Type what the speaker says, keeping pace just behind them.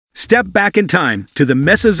Step back in time to the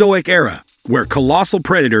Mesozoic era, where colossal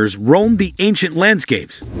predators roamed the ancient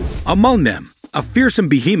landscapes. Among them, a fearsome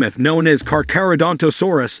behemoth known as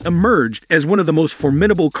Carcharodontosaurus emerged as one of the most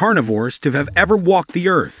formidable carnivores to have ever walked the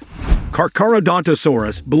earth.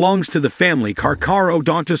 Carcharodontosaurus belongs to the family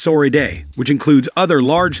Carcharodontosauridae, which includes other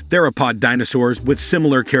large theropod dinosaurs with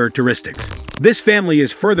similar characteristics. This family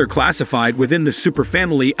is further classified within the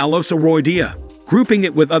superfamily Allosauroidea, grouping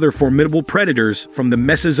it with other formidable predators from the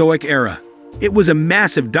Mesozoic era. It was a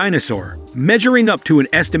massive dinosaur, measuring up to an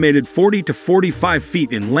estimated 40 to 45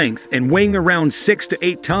 feet in length and weighing around 6 to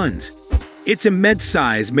 8 tons. Its immense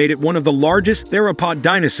size made it one of the largest theropod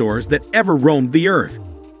dinosaurs that ever roamed the earth.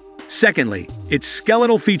 Secondly, its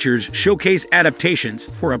skeletal features showcase adaptations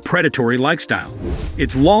for a predatory lifestyle.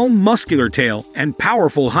 Its long, muscular tail and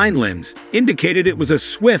powerful hind limbs indicated it was a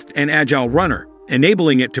swift and agile runner,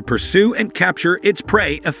 enabling it to pursue and capture its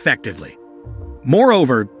prey effectively.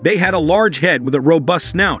 Moreover, they had a large head with a robust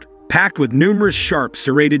snout, packed with numerous sharp,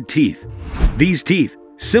 serrated teeth. These teeth,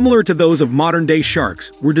 similar to those of modern-day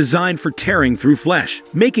sharks, were designed for tearing through flesh,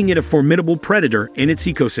 making it a formidable predator in its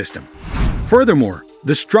ecosystem. Furthermore,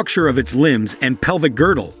 the structure of its limbs and pelvic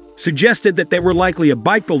girdle suggested that they were likely a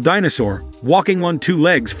bipedal dinosaur, walking on 2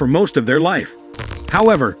 legs for most of their life.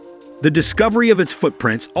 However, the discovery of its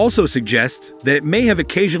footprints also suggests that it may have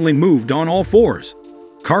occasionally moved on all 4s.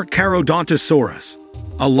 Carcharodontosaurus,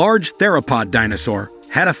 a large theropod dinosaur,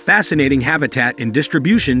 had a fascinating habitat and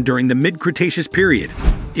distribution during the mid-Cretaceous period.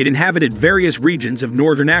 It inhabited various regions of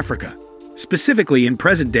northern Africa, specifically in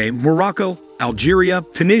present-day Morocco, Algeria,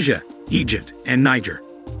 Tunisia, Egypt, and Niger.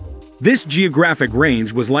 This geographic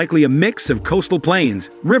range was likely a mix of coastal plains,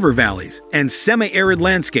 river valleys, and semi-arid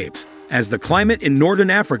landscapes, as the climate in northern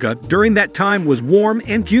Africa during that time was warm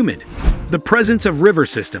and humid. The presence of river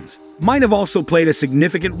systems might have also played a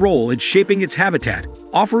significant role in shaping its habitat,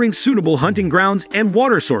 offering suitable hunting grounds and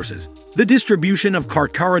water sources. The distribution of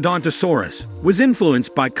Carcharodontosaurus was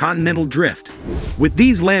influenced by continental drift, with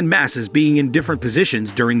these land masses being in different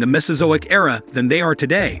positions during the Mesozoic era than they are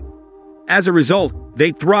today. As a result,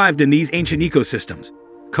 they thrived in these ancient ecosystems,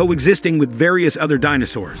 coexisting with various other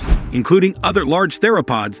dinosaurs, including other large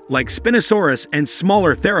theropods like Spinosaurus and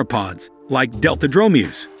smaller theropods like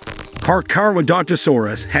Deltadromeus.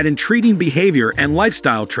 Carcharodontosaurus had intriguing behavior and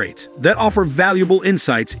lifestyle traits that offer valuable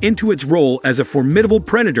insights into its role as a formidable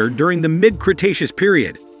predator during the mid-Cretaceous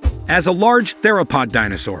period. As a large theropod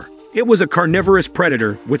dinosaur, it was a carnivorous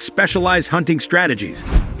predator with specialized hunting strategies.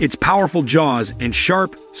 Its powerful jaws and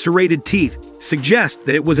sharp, serrated teeth suggest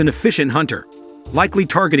that it was an efficient hunter, likely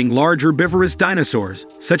targeting large herbivorous dinosaurs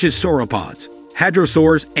such as sauropods,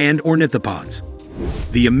 hadrosaurs, and ornithopods.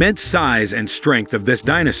 The immense size and strength of this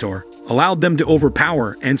dinosaur allowed them to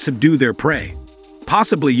overpower and subdue their prey,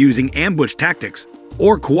 possibly using ambush tactics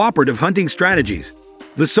or cooperative hunting strategies.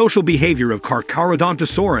 The social behavior of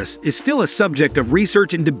Carcharodontosaurus is still a subject of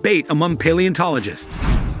research and debate among paleontologists.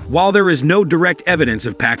 While there is no direct evidence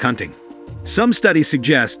of pack hunting, some studies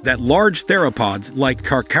suggest that large theropods like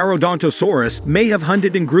Carcharodontosaurus may have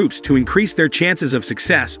hunted in groups to increase their chances of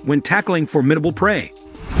success when tackling formidable prey.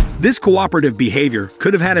 This cooperative behavior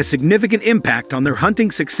could have had a significant impact on their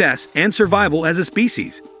hunting success and survival as a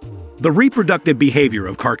species. The reproductive behavior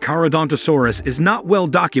of Carcharodontosaurus is not well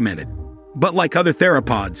documented, but like other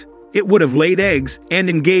theropods, it would have laid eggs and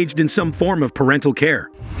engaged in some form of parental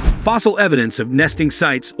care. Fossil evidence of nesting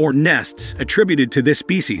sites or nests attributed to this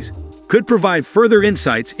species could provide further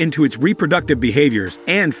insights into its reproductive behaviors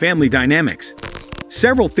and family dynamics.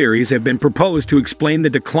 Several theories have been proposed to explain the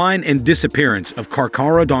decline and disappearance of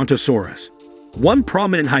Carcharodontosaurus. One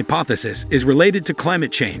prominent hypothesis is related to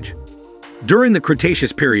climate change. During the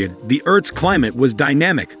Cretaceous period, the Earth's climate was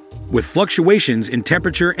dynamic, with fluctuations in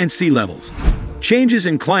temperature and sea levels. Changes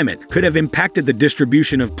in climate could have impacted the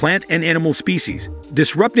distribution of plant and animal species,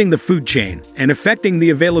 disrupting the food chain and affecting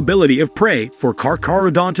the availability of prey for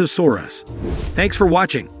Carcharodontosaurus. Thanks for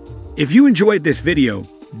watching. If you enjoyed this video,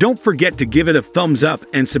 don't forget to give it a thumbs up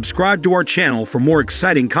and subscribe to our channel for more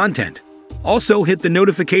exciting content. Also hit the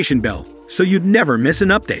notification bell so you'd never miss an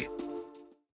update.